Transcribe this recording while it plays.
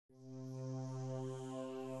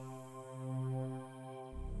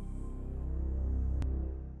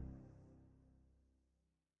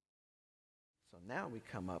now we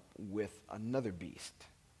come up with another beast,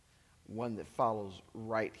 one that follows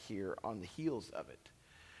right here on the heels of it.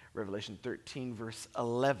 Revelation 13, verse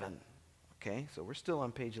 11. Okay, so we're still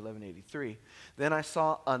on page 1183. Then I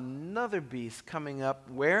saw another beast coming up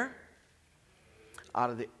where?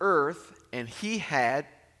 Out of the earth, and he had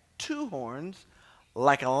two horns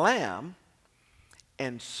like a lamb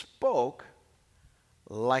and spoke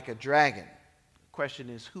like a dragon. The question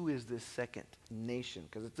is, who is this second nation?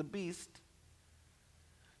 Because it's a beast.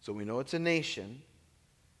 So we know it's a nation.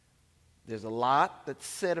 There's a lot that's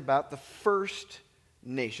said about the first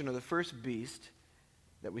nation or the first beast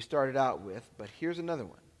that we started out with, but here's another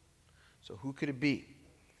one. So who could it be?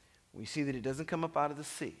 We see that it doesn't come up out of the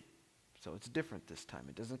sea. So it's different this time.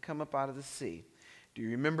 It doesn't come up out of the sea. Do you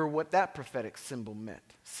remember what that prophetic symbol meant?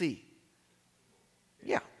 Sea.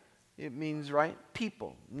 Yeah. It means, right,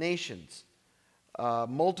 people, nations,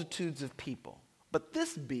 multitudes of people. But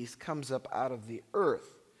this beast comes up out of the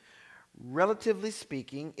earth. Relatively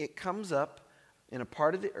speaking, it comes up in a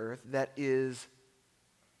part of the earth that is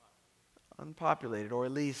unpopulated, or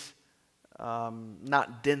at least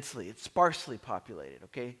not densely. It's sparsely populated,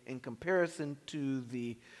 okay? In comparison to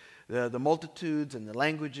the multitudes and the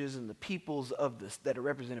languages and the peoples of this that are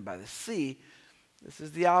represented by the sea, this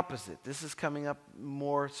is the opposite. This is coming up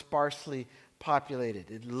more sparsely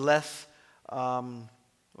populated, less,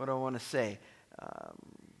 what do I want to say,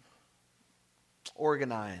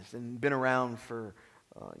 organized and been around for,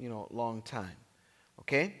 a long time.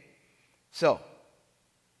 Okay? So,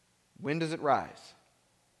 when does it rise?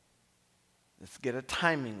 Let's get a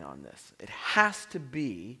timing on this. It has to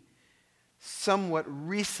be somewhat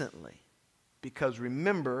recently, because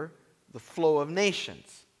remember the flow of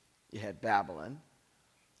nations. You had Babylon,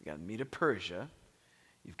 you got Medo-Persia,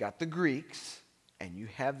 you've got the Greeks, and you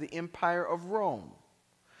have the Empire of Rome.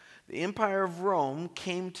 The Empire of Rome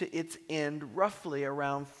came to its end roughly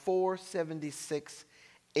around 476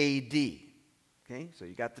 A.D. Okay, so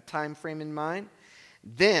you got the time frame in mind.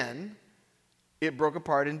 Then it broke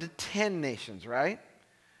apart into 10 nations, right?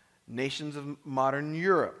 Nations of modern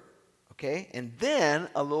Europe. Okay, and then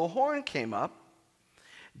a little horn came up,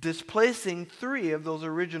 displacing 3 of those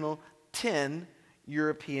original 10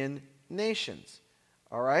 European nations.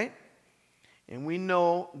 All right? And we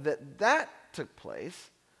know that took place,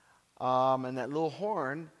 and that little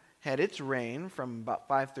horn had its reign from about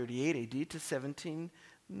 538 AD to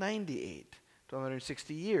 1798,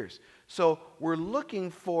 1260 years. So we're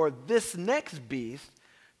looking for this next beast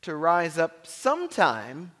to rise up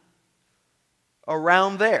sometime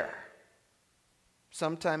around there.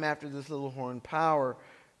 Sometime after this little horn power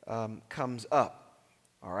comes up.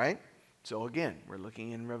 All right? So again, we're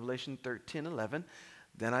looking in Revelation 13:11.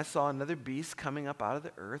 Then I saw another beast coming up out of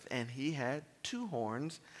the earth, and he had 2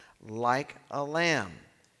 horns like a lamb.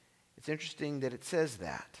 It's interesting that it says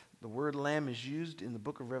that. The word lamb is used in the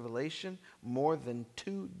book of Revelation more than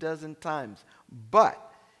 24 times.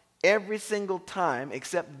 But every single time,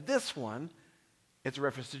 except this one, it's a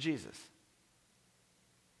reference to Jesus.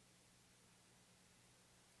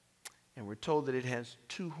 And we're told that it has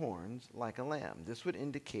 2 horns like a lamb. This would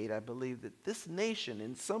indicate, I believe, that this nation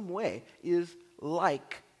in some way is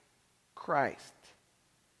like Christ.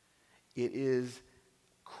 It is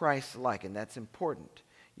Christ-like, and that's important.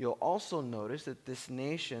 You'll also notice that this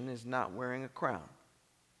nation is not wearing a crown.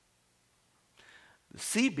 The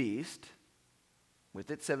sea beast,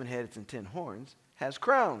 with its 7 heads and 10 horns, has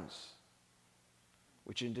crowns,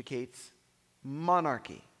 which indicates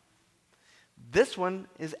monarchy. This one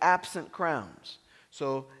is absent crowns.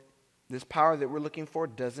 So this power that we're looking for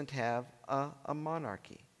doesn't have a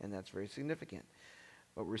monarchy, and that's very significant.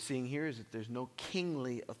 What we're seeing here is that there's no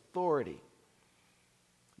kingly authority.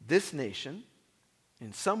 This nation,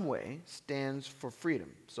 in some way, stands for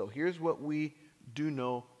freedom. So here's what we do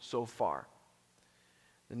know so far.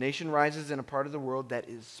 The nation rises in a part of the world that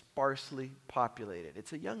is sparsely populated.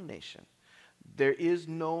 It's a young nation. There is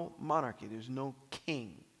no monarchy. There's no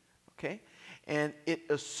king. Okay? And it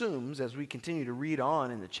assumes, as we continue to read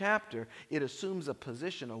on in the chapter, it assumes a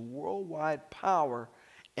position of worldwide power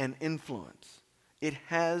and influence. It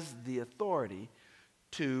has the authority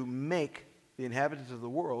to make the inhabitants of the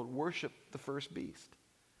world worship the first beast.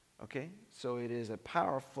 Okay? So it is a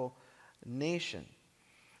powerful nation.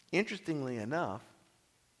 Interestingly enough,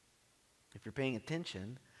 if you're paying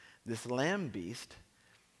attention, this lamb beast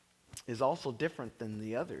is also different than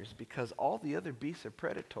the others because all the other beasts are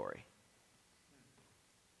predatory.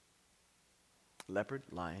 Leopard,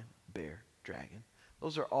 lion, bear, dragon.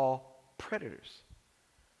 Those are all predators.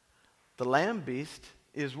 The lamb beast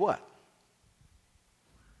is what?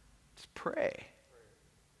 It's prey.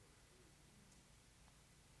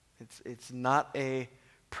 It's not a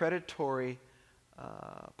predatory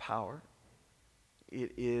power.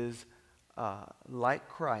 It is like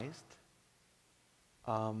Christ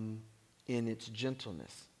in its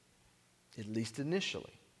gentleness, at least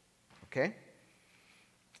initially. Okay?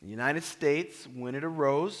 The United States, when it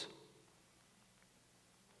arose,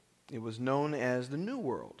 it was known as the New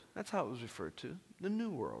World. That's how it was referred to, the New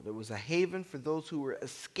World. It was a haven for those who were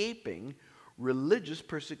escaping religious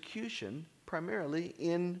persecution, primarily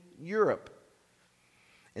in Europe.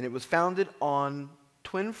 And it was founded on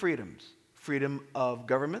twin freedoms: freedom of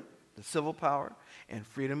government, the civil power, and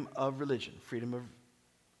freedom of religion, freedom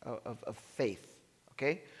of faith.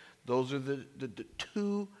 Okay? Those are the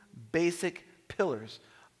two basic pillars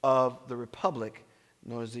of the republic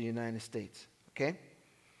known as the United States. Okay?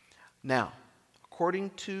 Now, according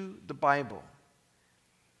to the Bible,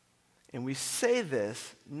 and we say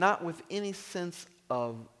this not with any sense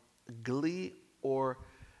of glee or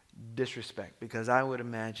disrespect, because I would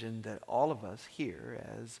imagine that all of us here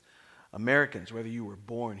as Americans, whether you were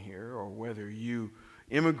born here or whether you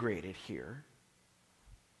immigrated here,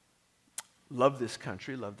 love this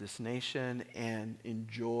country, love this nation, and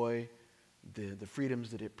enjoy the freedoms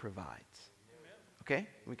that it provides. Okay?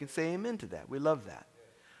 We can say amen to that. We love that.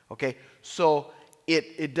 Okay? So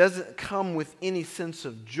it doesn't come with any sense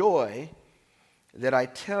of joy that I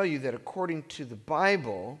tell you that according to the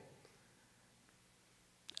Bible,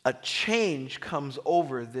 a change comes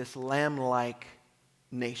over this lamb-like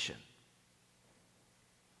nation.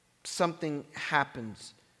 Something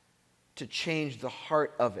happens to change the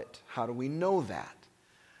heart of it. How do we know that?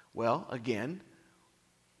 Well, again,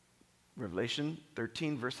 Revelation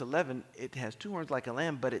 13, verse 11, it has two horns like a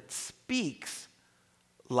lamb, but it speaks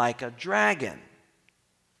like a dragon.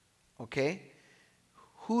 Okay?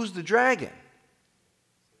 Who's the dragon?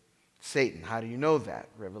 Satan. How do you know that?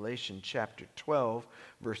 Revelation chapter 12,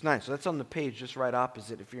 verse 9. So that's on the page just right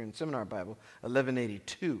opposite, if you're in Seminar Bible,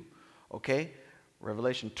 1182. Okay?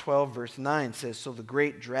 Revelation 12, verse 9 says, "So the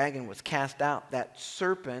great dragon was cast out, that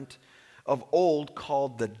serpent of old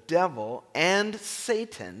called the devil and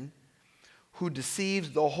Satan, who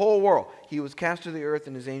deceives the whole world. He was cast to the earth,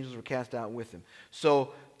 and his angels were cast out with him."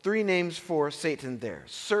 So three names for Satan there: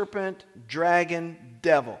 serpent, dragon,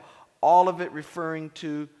 devil. All of it referring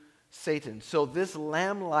to Satan. So this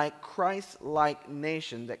lamb-like, Christ-like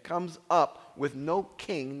nation that comes up with no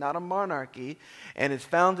king, not a monarchy, and is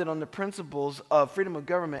founded on the principles of freedom of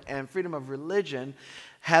government and freedom of religion,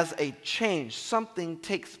 has a change. Something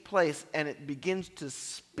takes place, and it begins to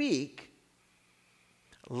speak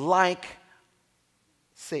like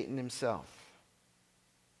Satan himself.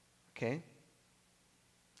 Okay?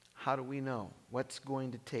 How do we know what's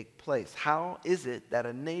going to take place? How is it that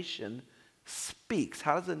a nation speaks?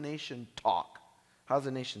 How does a nation talk? How does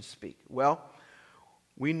a nation speak? Well,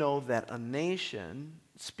 we know that a nation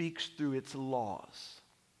speaks through its laws.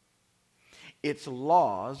 Its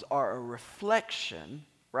laws are a reflection,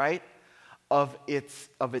 right, of its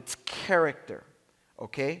character.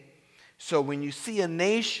 Okay? So when you see a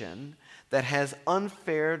nation that has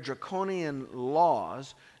unfair, draconian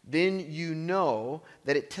laws, then you know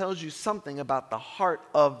that it tells you something about the heart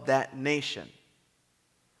of that nation.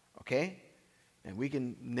 Okay? And we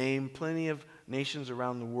can name plenty of nations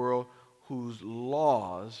around the world whose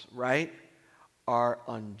laws, right, are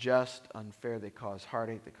unjust, unfair. They cause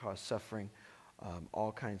heartache, they cause suffering,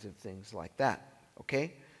 all kinds of things like that.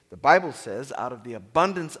 Okay? The Bible says, out of the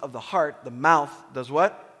abundance of the heart, the mouth does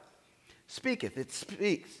what? Speaketh. It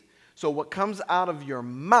speaks. So what comes out of your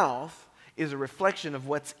mouth is a reflection of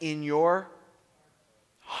what's in your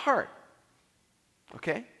heart.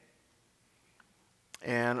 Okay?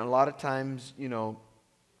 And a lot of times, you know,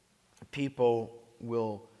 people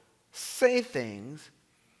will say things,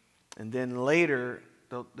 and then later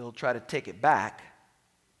they'll try to take it back,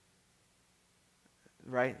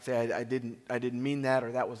 right? Say, I didn't mean that,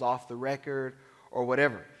 or that was off the record, or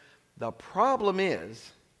whatever. The problem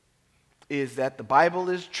is that the Bible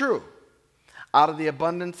is true. Out of the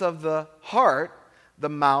abundance of the heart, the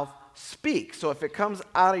mouth speaks. So if it comes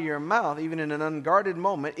out of your mouth, even in an unguarded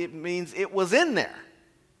moment, it means it was in there.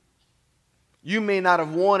 You may not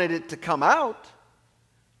have wanted it to come out,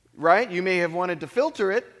 right? You may have wanted to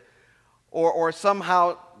filter it or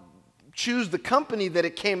somehow choose the company that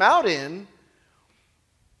it came out in.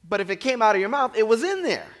 But if it came out of your mouth, it was in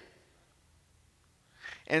there.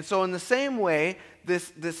 And so in the same way,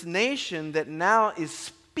 this nation that now is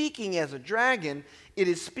speaking as a dragon, it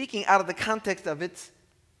is speaking out of the context of its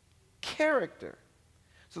character.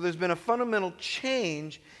 So there's been a fundamental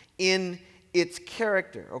change in its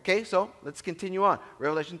character. Okay, so let's continue on.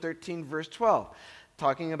 Revelation 13, verse 12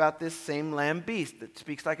 talking about this same lamb beast that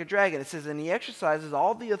speaks like a dragon. It says, and he exercises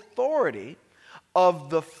all the authority of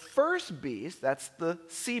the first beast, that's the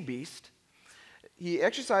sea beast. He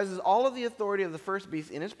exercises all of the authority of the first beast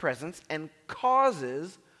in his presence and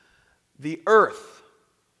causes the earth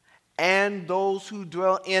and those who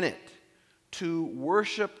dwell in it to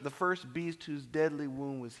worship the first beast whose deadly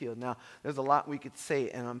wound was healed. Now, there's a lot we could say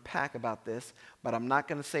and unpack about this, but I'm not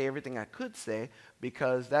going to say everything I could say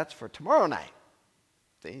because that's for tomorrow night.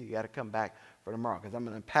 See, you got to come back for tomorrow because I'm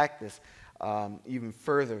going to unpack this even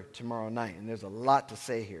further tomorrow night. And there's a lot to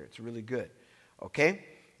say here. It's really good. Okay?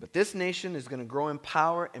 But this nation is going to grow in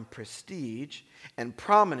power and prestige and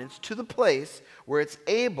prominence to the place where it's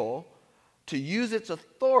able to use its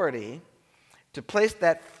authority to place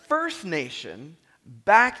that first nation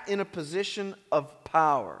back in a position of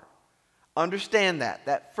power. Understand that.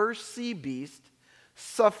 That first sea beast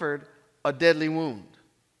suffered a deadly wound.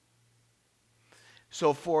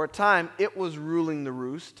 So for a time, it was ruling the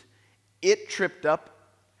roost. It tripped up,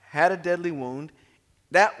 had a deadly wound.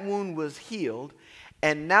 That wound was healed.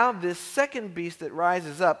 And now this second beast that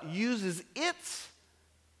rises up uses its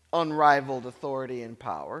unrivaled authority and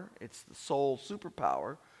power, it's the sole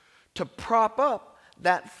superpower, to prop up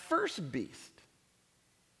that first beast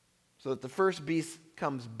so that the first beast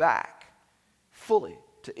comes back fully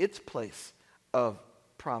to its place of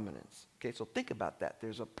prominence. Okay, so think about that.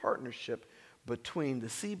 There's a partnership between the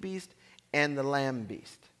sea beast and the lamb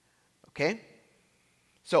beast. Okay?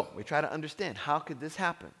 So we try to understand, how could this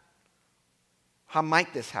happen? How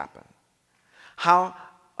might this happen? How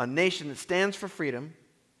a nation that stands for freedom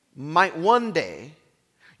might one day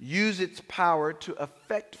use its power to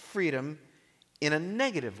affect freedom in a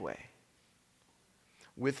negative way.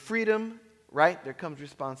 With freedom, right, there comes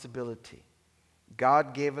responsibility.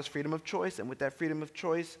 God gave us freedom of choice, and with that freedom of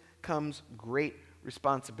choice comes great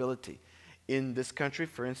responsibility. In this country,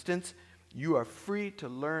 for instance, you are free to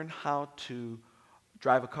learn how to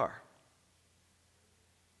drive a car.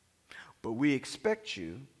 But we expect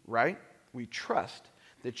you, right? We trust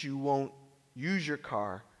that you won't use your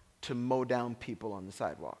car to mow down people on the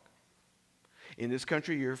sidewalk. In this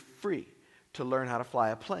country, you're free to learn how to fly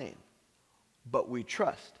a plane. But we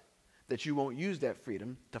trust that you won't use that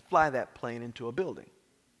freedom to fly that plane into a building.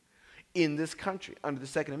 In this country, under the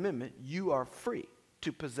Second Amendment, you are free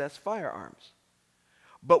to possess firearms.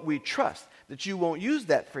 But we trust that you won't use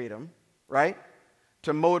that freedom, right,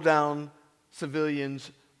 to mow down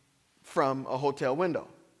civilians from a hotel window.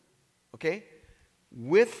 Okay?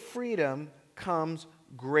 With freedom comes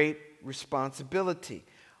great responsibility.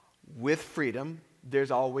 With freedom,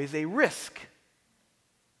 there's always a risk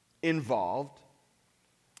involved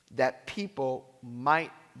that people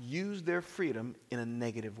might use their freedom in a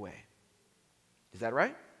negative way. Is that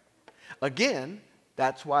right? Again,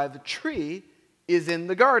 that's why the tree is in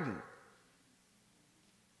the garden.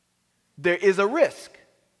 There is a risk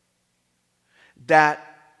that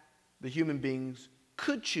the human beings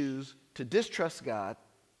could choose to distrust God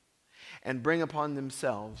and bring upon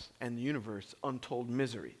themselves and the universe untold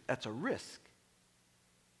misery. That's a risk.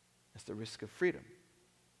 That's the risk of freedom.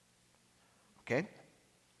 Okay?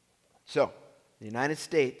 So, the United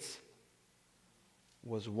States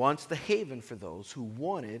was once the haven for those who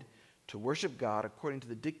wanted to worship God according to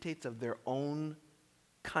the dictates of their own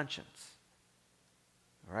conscience.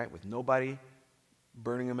 All right? With nobody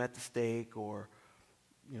burning them at the stake or,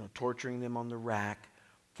 torturing them on the rack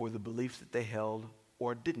for the beliefs that they held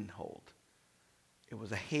or didn't hold. It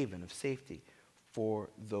was a haven of safety for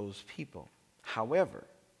those people. However,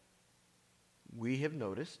 we have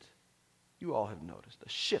noticed, you all have noticed, a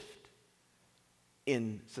shift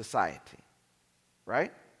in society,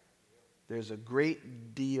 right? There's a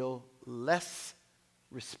great deal less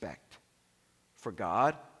respect for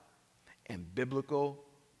God and biblical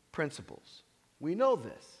principles. We know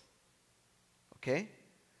this, okay?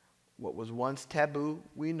 What was once taboo,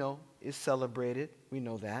 we know, is celebrated. We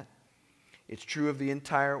know that. It's true of the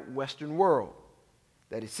entire Western world,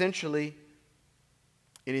 that essentially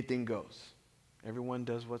anything goes. Everyone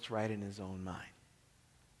does what's right in his own mind.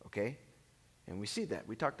 Okay? And we see that.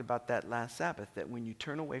 We talked about that last Sabbath, that when you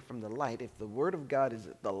turn away from the light, if the Word of God is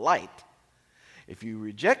the light, if you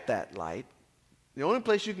reject that light, the only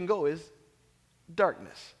place you can go is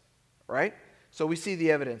darkness. Right? So we see the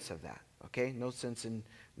evidence of that. Okay? No sense in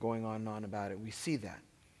going on and on about it. We see that.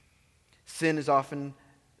 Sin is often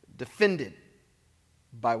defended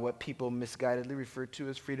by what people misguidedly refer to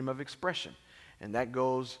as freedom of expression. And that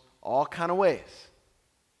goes all kind of ways.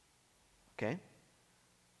 Okay?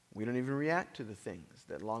 We don't even react to the things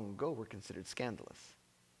that long ago were considered scandalous.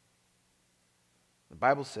 The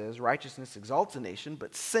Bible says righteousness exalts a nation,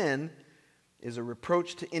 but sin is a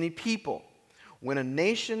reproach to any people. When a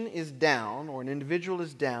nation is down or an individual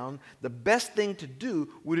is down, the best thing to do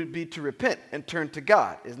would be to repent and turn to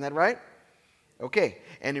God. Isn't that right? Okay,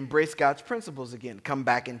 and embrace God's principles again. Come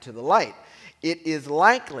back into the light. It is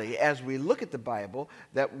likely, as we look at the Bible,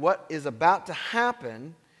 that what is about to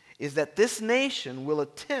happen is that this nation will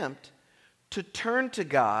attempt to turn to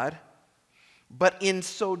God, but in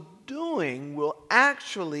so doing will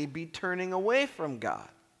actually be turning away from God.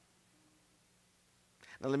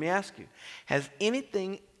 Now let me ask you, has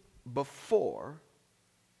anything before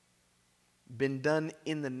been done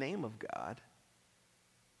in the name of God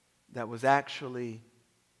that was actually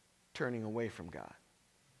turning away from God?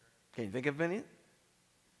 Can you think of any?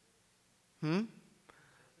 The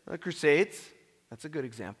Crusades, that's a good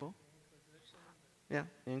example. Yeah,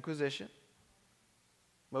 the Inquisition.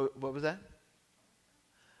 What was that?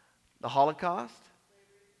 The Holocaust?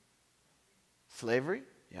 Slavery?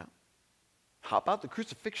 Yeah. How about the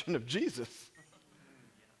crucifixion of Jesus?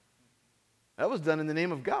 That was done in the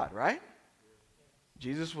name of God, right?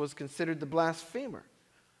 Jesus was considered the blasphemer,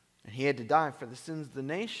 and he had to die for the sins of the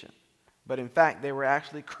nation. But in fact, they were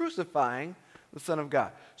actually crucifying the Son of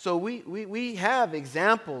God. So we have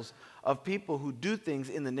examples of people who do things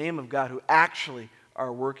in the name of God who actually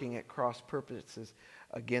are working at cross purposes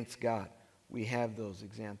against God. We have those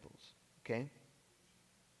examples, okay?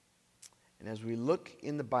 And as we look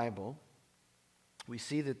in the Bible, we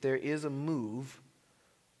see that there is a move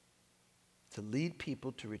to lead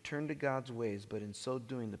people to return to God's ways, but in so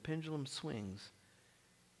doing, the pendulum swings,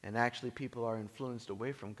 and actually people are influenced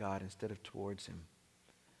away from God instead of towards Him.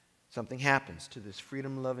 Something happens to this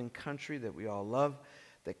freedom-loving country that we all love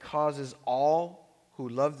that causes all who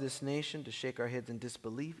love this nation to shake our heads in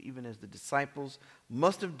disbelief, even as the disciples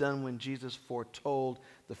must have done when Jesus foretold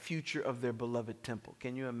the future of their beloved temple.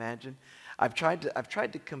 Can you imagine? I've tried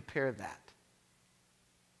to compare that,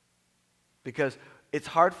 because it's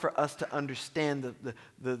hard for us to understand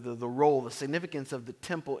the role, the significance of the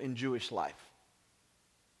temple in Jewish life.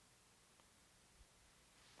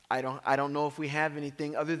 I don't know if we have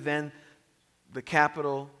anything other than the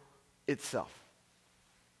capital itself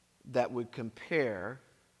that would compare.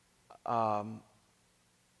 And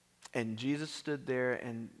Jesus stood there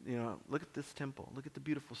and, look at this temple. Look at the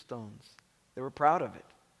beautiful stones. They were proud of it.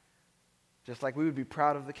 Just like we would be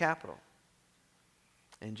proud of the Capitol.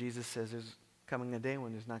 And Jesus says there's coming a day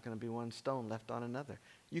when there's not going to be one stone left on another.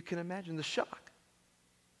 You can imagine the shock.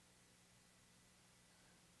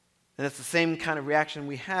 And it's the same kind of reaction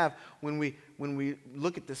we have when we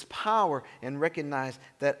look at this power and recognize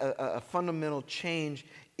that a fundamental change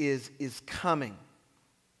is coming.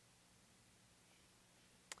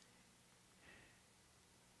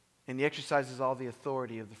 And he exercises all the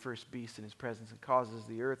authority of the first beast in his presence and causes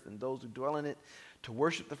the earth and those who dwell in it to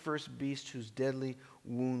worship the first beast whose deadly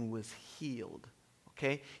wound was healed.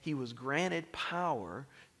 Okay? He was granted power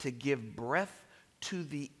to give breath to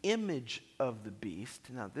the image of the beast.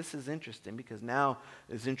 Now, this is interesting because now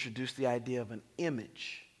is introduced the idea of an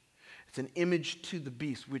image. It's an image to the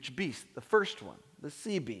beast. Which beast? The first one, the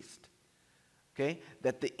sea beast. Okay?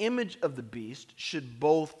 That the image of the beast should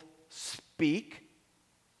both speak,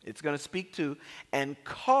 it's going to speak to, and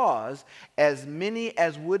cause as many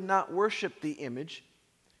as would not worship the image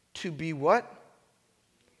to be what?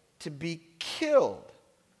 To be killed.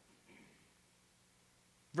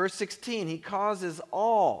 Verse 16, he causes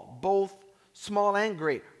all, both small and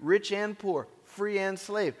great, rich and poor, free and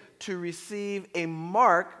slave, to receive a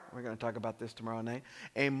mark, we're going to talk about this tomorrow night,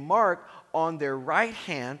 a mark on their right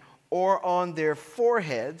hand or on their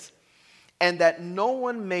foreheads, and that no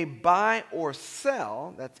one may buy or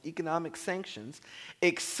sell, that's economic sanctions,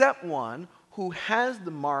 except one who has the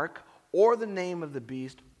mark or the name of the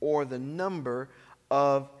beast or the number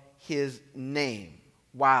of his name.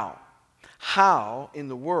 Wow. How in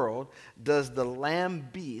the world does the lamb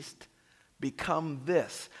beast become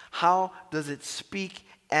this? How does it speak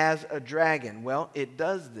as a dragon? Well, it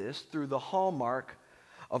does this through the hallmark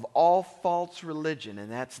of all false religion,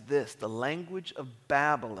 and that's this: the language of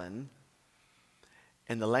Babylon.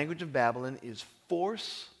 And the language of Babylon is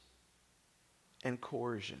force and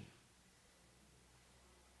coercion.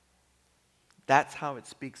 That's how it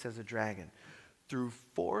speaks as a dragon, through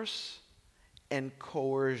force and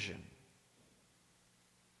coercion.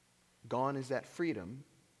 Gone is that freedom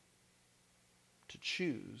to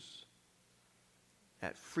choose.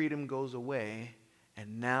 That freedom goes away,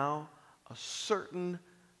 and now a certain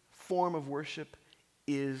form of worship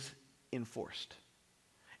is enforced.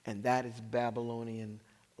 And that is Babylonian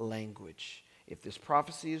language. if this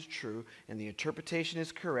prophecy is true and the interpretation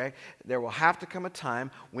is correct, there will have to come a time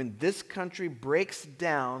when this country breaks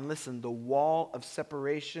down, listen, the wall of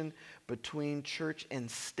separation between church and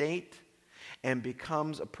state and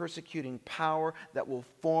becomes a persecuting power that will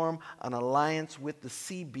form an alliance with the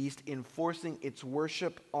sea beast, enforcing its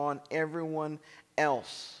worship on everyone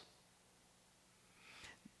else.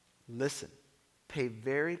 Listen, pay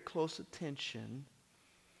very close attention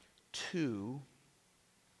to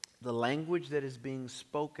the language that is being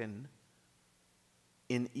spoken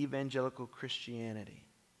in evangelical Christianity.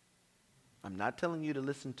 I'm not telling you to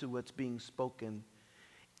listen to what's being spoken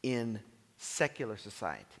in secular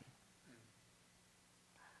society.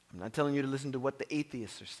 I'm not telling you to listen to what the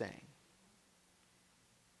atheists are saying,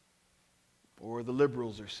 or the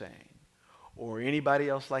liberals are saying, or anybody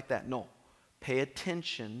else like that. No, pay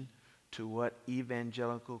attention to what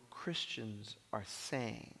evangelical Christians are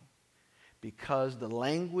saying, because the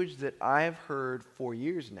language that I've heard for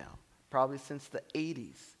years now, probably since the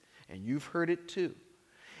 80s, and you've heard it too,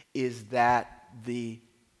 is that the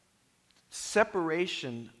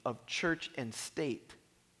separation of church and state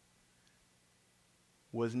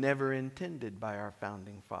was never intended by our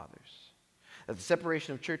founding fathers. That the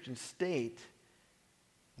separation of church and state,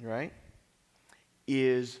 right,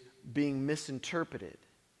 is being misinterpreted.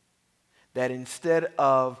 That instead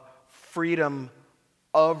of freedom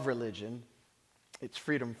of religion, it's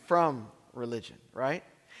freedom from religion, right?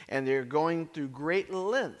 And they're going through great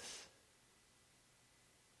lengths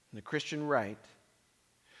in the Christian right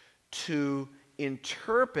to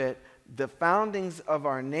interpret the foundings of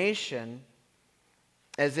our nation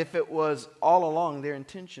as if it was all along their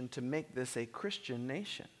intention to make this a Christian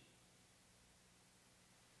nation.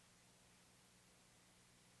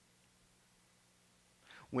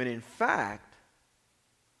 When in fact,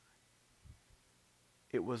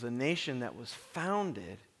 it was a nation that was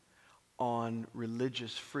founded on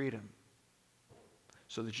religious freedom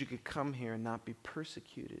so that you could come here and not be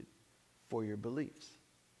persecuted for your beliefs.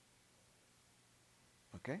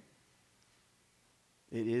 Okay?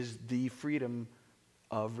 It is the freedom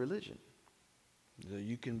of religion. So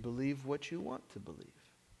you can believe what you want to believe,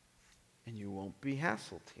 and you won't be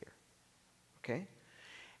hassled here. Okay?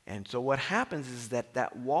 And so what happens is that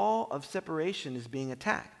that wall of separation is being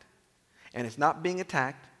attacked. And it's not being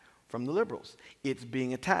attacked from the liberals. It's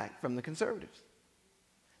being attacked from the conservatives.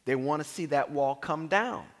 They want to see that wall come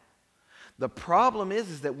down. The problem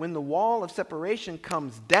is that when the wall of separation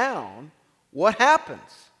comes down, what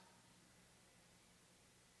happens?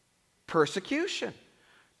 Persecution.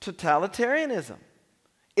 Totalitarianism.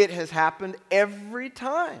 It has happened every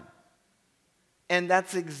time. And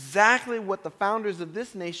that's exactly what the founders of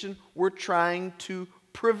this nation were trying to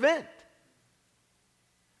prevent.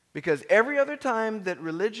 Because every other time that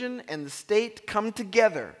religion and the state come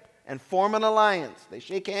together and form an alliance, they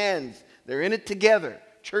shake hands, they're in it together,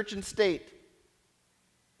 church and state,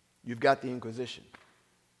 you've got the Inquisition.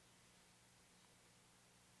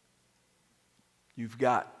 You've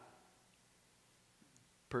got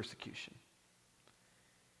persecution.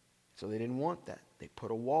 So they didn't want that. They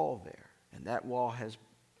put a wall there. And that wall has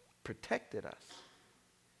protected us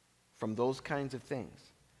from those kinds of things.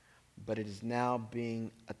 But it is now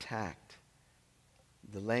being attacked.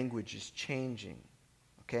 The language is changing.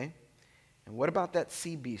 Okay? And what about that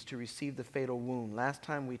sea beast who received the fatal wound? Last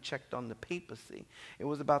time we checked on the papacy, it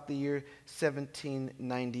was about the year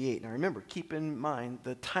 1798. Now remember, keep in mind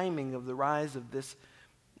the timing of the rise of this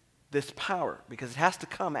power, because it has to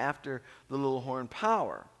come after the little horn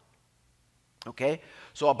power. Okay?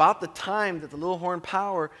 So about the time that the little horn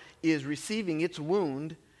power is receiving its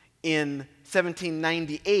wound in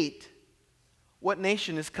 1798, what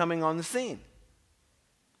nation is coming on the scene?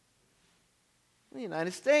 The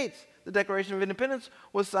United States. The Declaration of Independence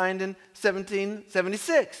was signed in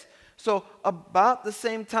 1776. So about the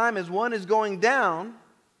same time as one is going down,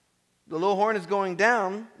 the little horn is going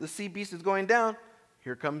down, the sea beast is going down,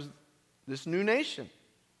 here comes this new nation.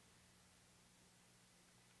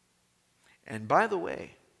 And by the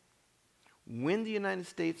way, when the United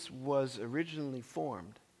States was originally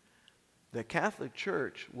formed, the Catholic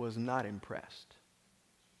Church was not impressed.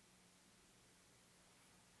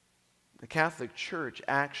 The Catholic Church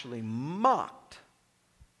actually mocked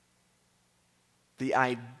the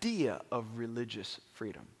idea of religious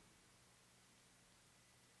freedom.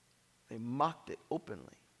 They mocked it openly.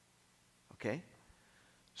 Okay?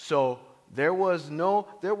 So there was no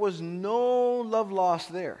love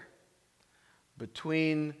lost there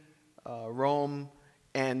between Rome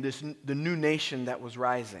and the new nation that was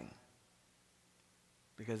rising.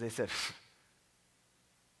 Because they said,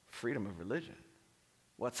 freedom of religion,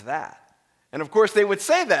 what's that? And of course they would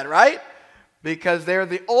say that, right? because they're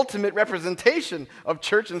the ultimate representation of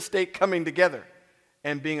church and state coming together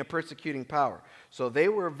and being a persecuting power. So they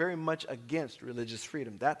were very much against religious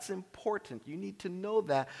freedom. That's important. You need to know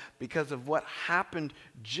that because of what happened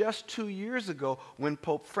just 2 years ago when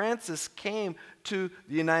Pope Francis came to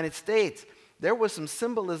the United States. There was some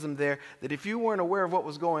symbolism there that if you weren't aware of what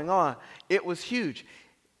was going on, it was huge.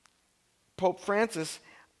 Pope Francis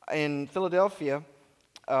in Philadelphia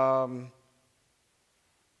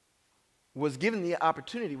was given the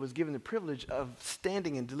opportunity, was given the privilege of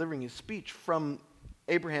standing and delivering his speech from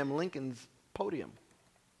Abraham Lincoln's podium.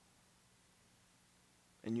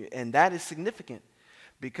 And that is significant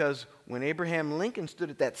because when Abraham Lincoln stood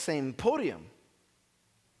at that same podium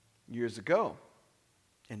years ago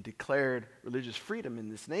and declared religious freedom in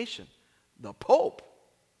this nation, the Pope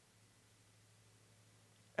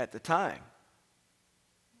at the time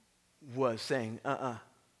was saying,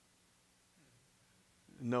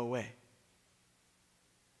 no way.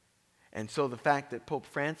 And so the fact that Pope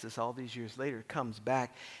Francis, all these years later, comes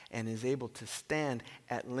back and is able to stand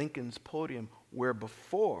at Lincoln's podium where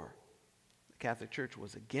before the Catholic Church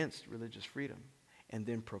was against religious freedom and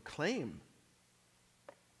then proclaim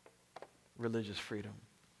religious freedom,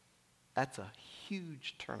 that's a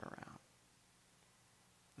huge turnaround.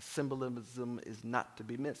 The symbolism is not to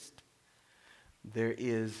be missed. There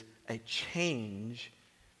is a change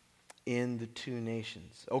in the two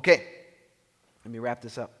nations. Okay, let me wrap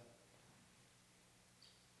this up.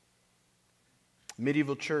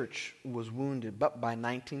 Medieval church was wounded, but by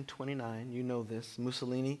 1929, you know this,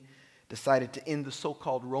 Mussolini decided to end the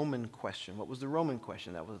so-called Roman question. What was the Roman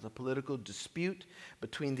question? That was a political dispute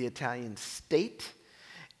between the Italian state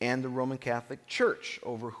and the Roman Catholic Church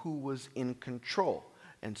over who was in control.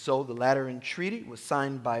 And so the Lateran Treaty was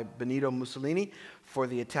signed by Benito Mussolini for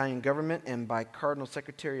the Italian government and by Cardinal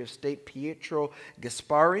Secretary of State Pietro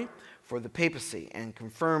Gasparri for the papacy and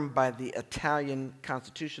confirmed by the Italian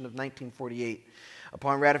Constitution of 1948.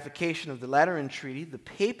 Upon ratification of the Lateran Treaty, the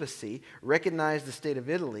papacy recognized the state of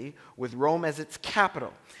Italy with Rome as its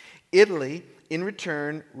capital. Italy, in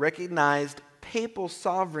return, recognized papal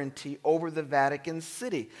sovereignty over the Vatican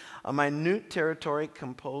City, a minute territory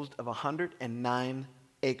composed of 109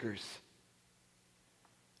 acres,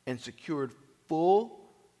 and secured full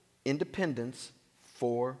independence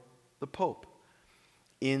for the Pope.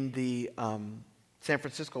 In the San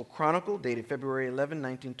Francisco Chronicle, dated February 11,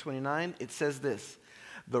 1929, it says this: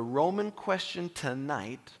 "The Roman question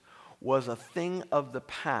tonight was a thing of the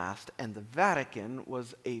past, and the Vatican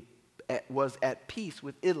was at peace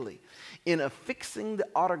with Italy. In affixing the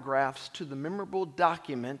autographs to the memorable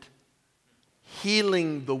document,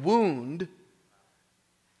 healing the wound,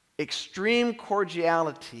 extreme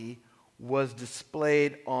cordiality was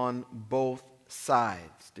displayed on both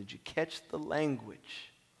sides." Did you catch the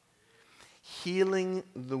language? Healing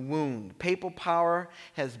the wound. Papal power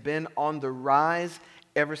has been on the rise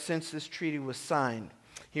ever since this treaty was signed.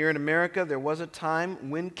 Here in America, there was a time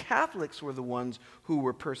when Catholics were the ones who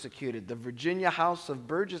were persecuted. The Virginia House of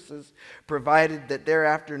Burgesses provided that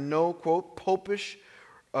thereafter no, quote, popish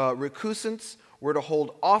recusants were to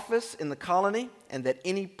hold office in the colony, and that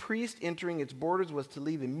any priest entering its borders was to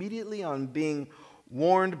leave immediately on being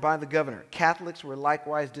warned by the governor. Catholics were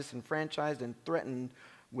likewise disenfranchised and threatened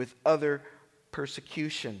with other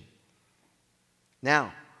persecution.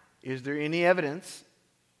 Now, is there any evidence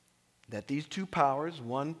that these two powers,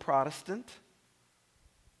 one Protestant,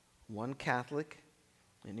 one Catholic,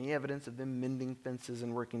 any evidence of them mending fences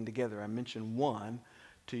and working together? I mentioned one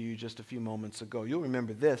to you just a few moments ago. You'll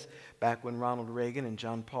remember this back when Ronald Reagan and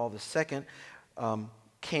John Paul II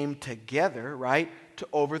came together, right, to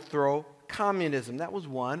overthrow communism. That was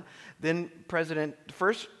one. Then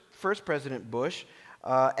first President Bush,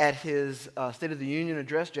 at his State of the Union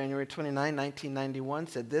address, January 29, 1991,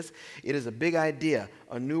 said this: "It is a big idea,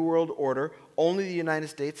 a new world order. Only the United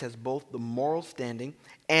States has both the moral standing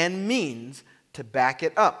and means to back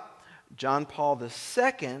it up." John Paul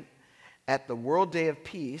II, at the World Day of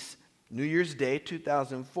Peace, New Year's Day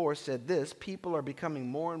 2004, said this: "People are becoming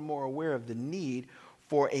more and more aware of the need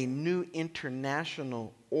for a new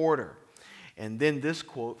international order." And then this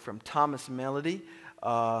quote from Thomas Melody,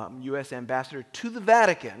 U.S. Ambassador to the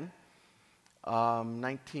Vatican,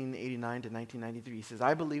 1989 to 1993. He says,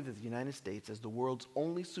 "I believe that the United States, as the world's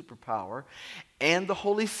only superpower, and the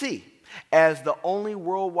Holy See, as the only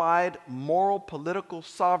worldwide moral political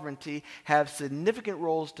sovereignty, have significant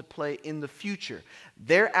roles to play in the future.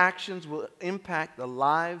 Their actions will impact the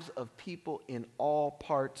lives of people in all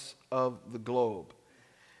parts of the globe."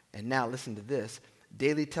 And now listen to this.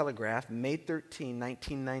 Daily Telegraph, May 13,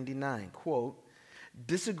 1999, quote,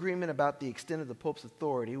 Disagreement about the extent of the Pope's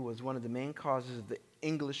authority was one of the main causes of the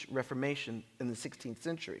English Reformation in the 16th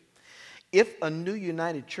century. If a new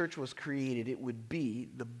united church was created, it would be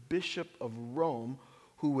the Bishop of Rome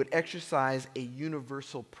who would exercise a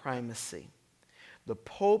universal primacy. The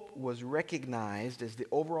Pope was recognized as the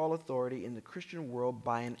overall authority in the Christian world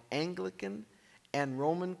by an Anglican and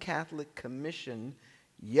Roman Catholic commission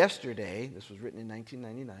yesterday, this was written in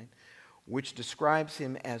 1999, which describes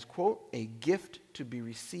him as, quote, a gift to be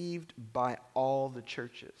received by all the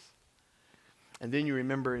churches. And then you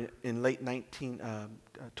remember in late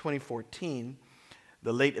 2014,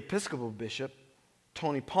 the late Episcopal Bishop,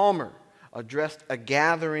 Tony Palmer, addressed a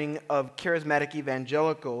gathering of charismatic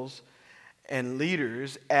evangelicals and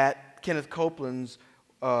leaders at Kenneth Copeland's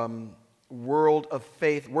Word of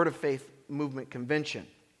Faith Movement Convention.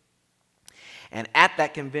 And at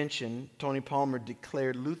that convention, Tony Palmer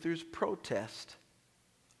declared Luther's protest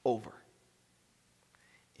over.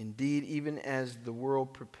 Indeed, even as the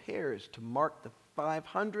world prepares to mark the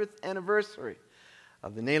 500th anniversary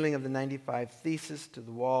of the nailing of the 95 Theses to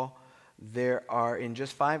the wall, there are, in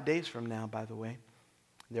just 5 days from now, by the way,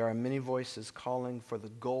 there are many voices calling for the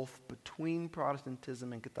gulf between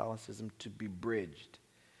Protestantism and Catholicism to be bridged.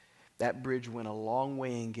 That bridge went a long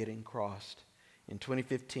way in getting crossed in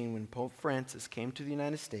 2015 when Pope Francis came to the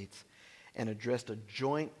United States and addressed a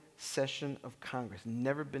joint session of Congress.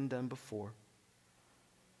 Never been done before.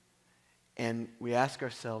 And we ask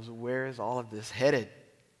ourselves, where is all of this headed?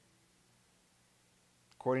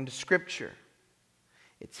 According to Scripture,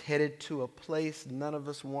 it's headed to a place none of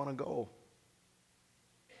us want to go.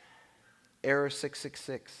 Error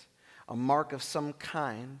 666, a mark of some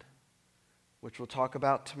kind, which we'll talk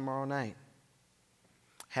about tomorrow night.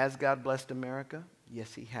 Has God blessed America?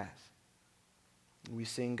 Yes, He has. We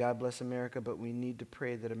sing God bless America, but we need to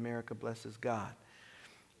pray that America blesses God.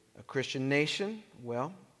 A Christian nation?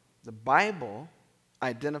 Well, the Bible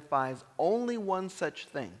identifies only one such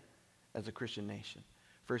thing as a Christian nation.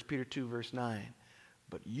 1 Peter 2, verse 9.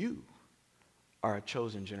 But you are a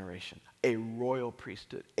chosen generation, a royal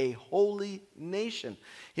priesthood, a holy nation,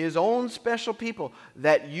 His own special people,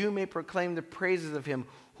 that you may proclaim the praises of Him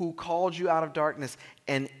who called you out of darkness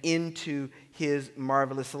and into His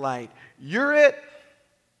marvelous light. You're it.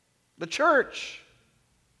 The church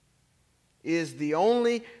is the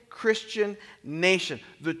only Christian nation,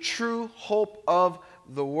 the true hope of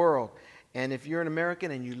the world. And if you're an American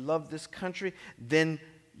and you love this country, then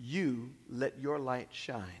you let your light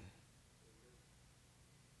shine.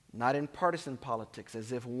 Not in partisan politics,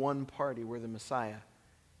 as if one party were the Messiah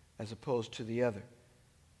as opposed to the other,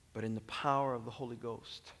 but in the power of the Holy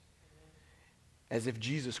Ghost, as if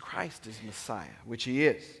Jesus Christ is Messiah, which He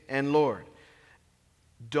is, and Lord.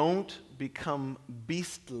 Don't become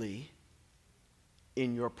beastly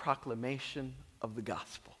in your proclamation of the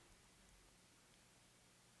gospel.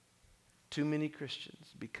 Too many Christians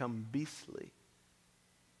become beastly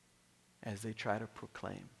as they try to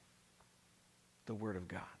proclaim the Word of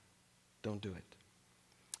God. Don't do it.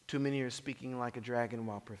 Too many are speaking like a dragon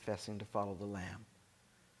while professing to follow the Lamb.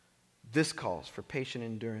 This calls for patient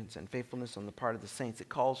endurance and faithfulness on the part of the saints. It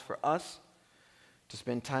calls for us to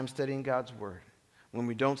spend time studying God's Word. When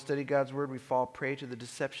we don't study God's Word, we fall prey to the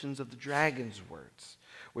deceptions of the dragon's words,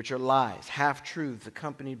 which are lies, half-truths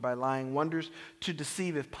accompanied by lying wonders to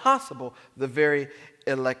deceive, if possible, the very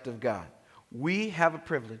elect of God. We have a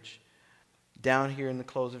privilege down here in the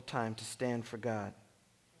close of time to stand for God.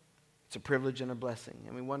 It's a privilege and a blessing.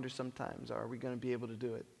 And we wonder sometimes, are we going to be able to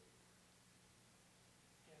do it?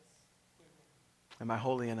 Am I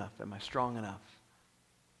holy enough? Am I strong enough?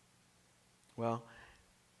 Well,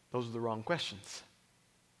 those are the wrong questions.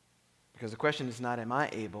 Because the question is not, am I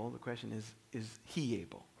able? The question is He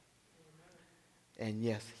able? And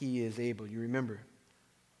yes, He is able. You remember,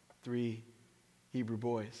 3 Hebrew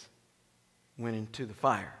boys went into the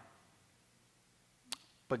fire.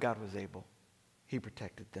 But God was able. He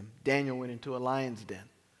protected them. Daniel went into a lion's den.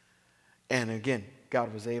 And again,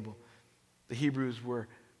 God was able. The Hebrews were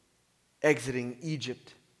exiting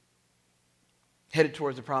Egypt, headed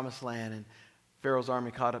towards the promised land, and Pharaoh's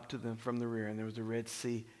army caught up to them from the rear, and there was the Red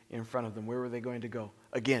Sea in front of them. Where were they going to go?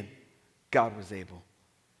 Again, God was able.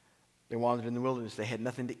 They wandered in the wilderness. They had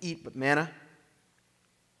nothing to eat but manna.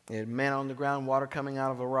 They had manna on the ground, water coming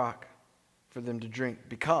out of a rock for them to drink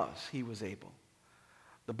because He was able.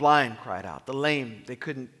 The blind cried out. The lame, they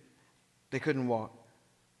couldn't walk.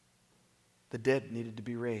 The dead needed to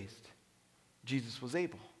be raised. Jesus was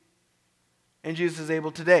able. And Jesus is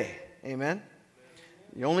able today. Amen?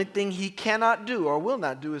 The only thing He cannot do or will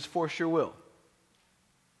not do is force your will.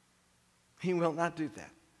 He will not do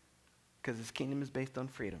that because His kingdom is based on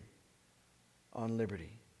freedom. on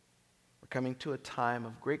liberty. We're coming to a time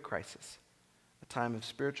of great crisis, a time of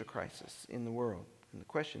spiritual crisis in the world. And the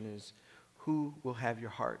question is, who will have your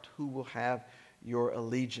heart? Who will have your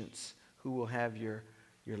allegiance? Who will have your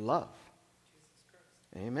love? Jesus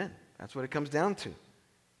Christ. Amen. That's what it comes down to.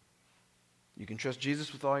 You can trust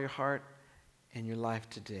Jesus with all your heart and your life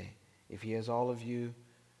today. If he has all of you,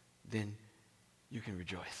 then you can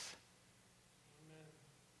rejoice. Amen.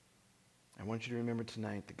 I want you to remember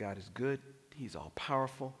tonight that God is good. He's all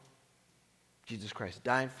powerful. Jesus Christ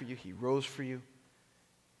died for you. He rose for you,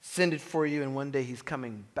 ascended for you, and one day he's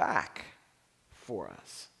coming back for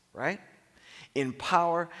us, right? In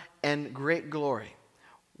power and great glory.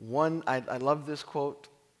 I love this quote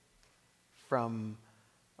from,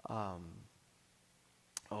 don't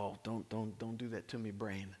do that to me,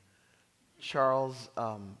 brain.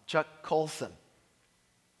 Chuck Colson.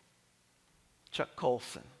 Chuck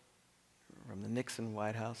Colson, from the Nixon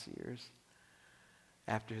White House years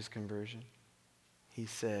after his conversion. He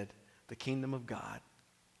said, the kingdom of God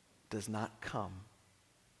does not come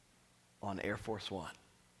on Air Force One.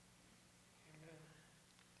 Amen.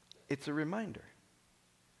 It's a reminder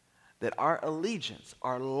that our allegiance,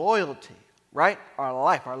 our loyalty, right? Our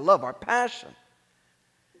life, our love, our passion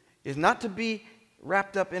is not to be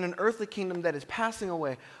wrapped up in an earthly kingdom that is passing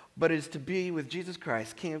away, but is to be with Jesus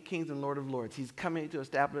Christ, King of kings and Lord of lords. He's coming to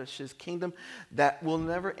establish his kingdom that will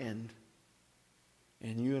never end.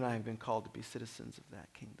 And you and I have been called to be citizens of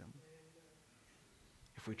that kingdom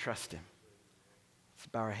if we trust him. Let's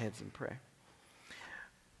bow our heads and pray.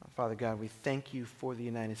 Father God, we thank you for the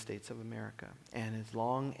United States of America. And as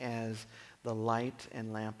long as the light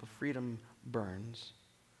and lamp of freedom burns,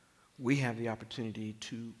 we have the opportunity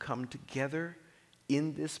to come together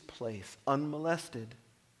in this place, unmolested,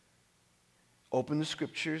 open the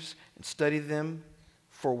scriptures and study them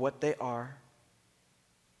for what they are,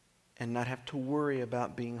 and not have to worry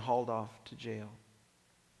about being hauled off to jail.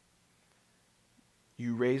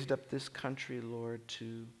 You raised up this country, Lord,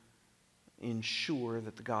 to ensure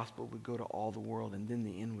that the gospel would go to all the world, and then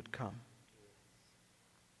the end would come.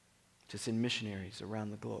 To send missionaries around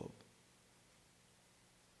the globe.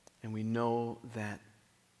 And we know that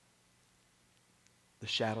the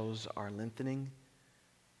shadows are lengthening,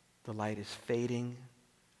 the light is fading,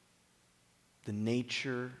 the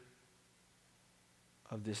nature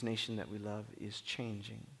of this nation that we love is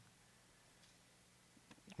changing.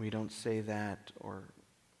 We don't say that or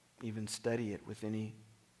even study it with any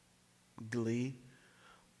glee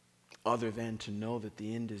other than to know that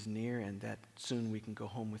the end is near and that soon we can go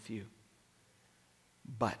home with you.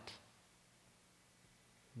 But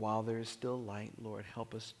while there is still light, Lord,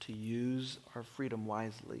 help us to use our freedom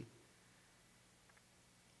wisely,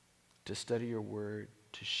 to study your word,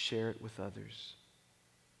 to share it with others,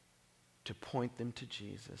 to point them to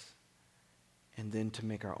Jesus, and then to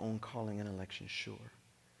make our own calling and election sure.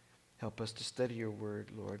 Help us to study your word,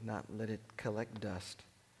 Lord, not let it collect dust,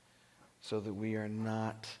 so that we are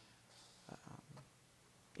not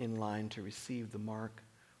in line to receive the mark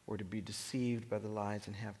or to be deceived by the lies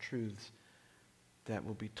and half-truths that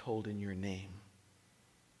will be told in your name.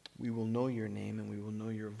 We will know your name and we will know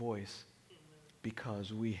your voice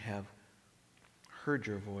because we have heard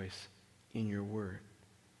your voice in your word.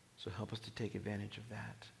 So help us to take advantage of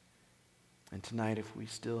that. And tonight, if we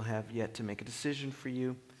still have yet to make a decision for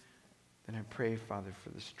you, then I pray, Father, for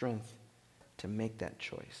the strength to make that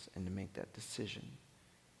choice and to make that decision,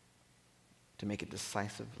 to make it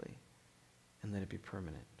decisively, and let it be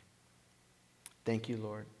permanent. Thank you,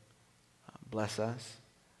 Lord. Bless us.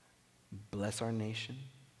 Bless our nation.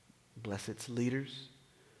 Bless its leaders.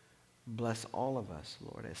 Bless all of us,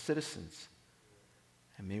 Lord, as citizens.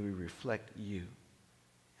 And may we reflect you.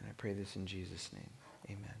 And I pray this in Jesus' name.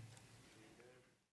 Amen.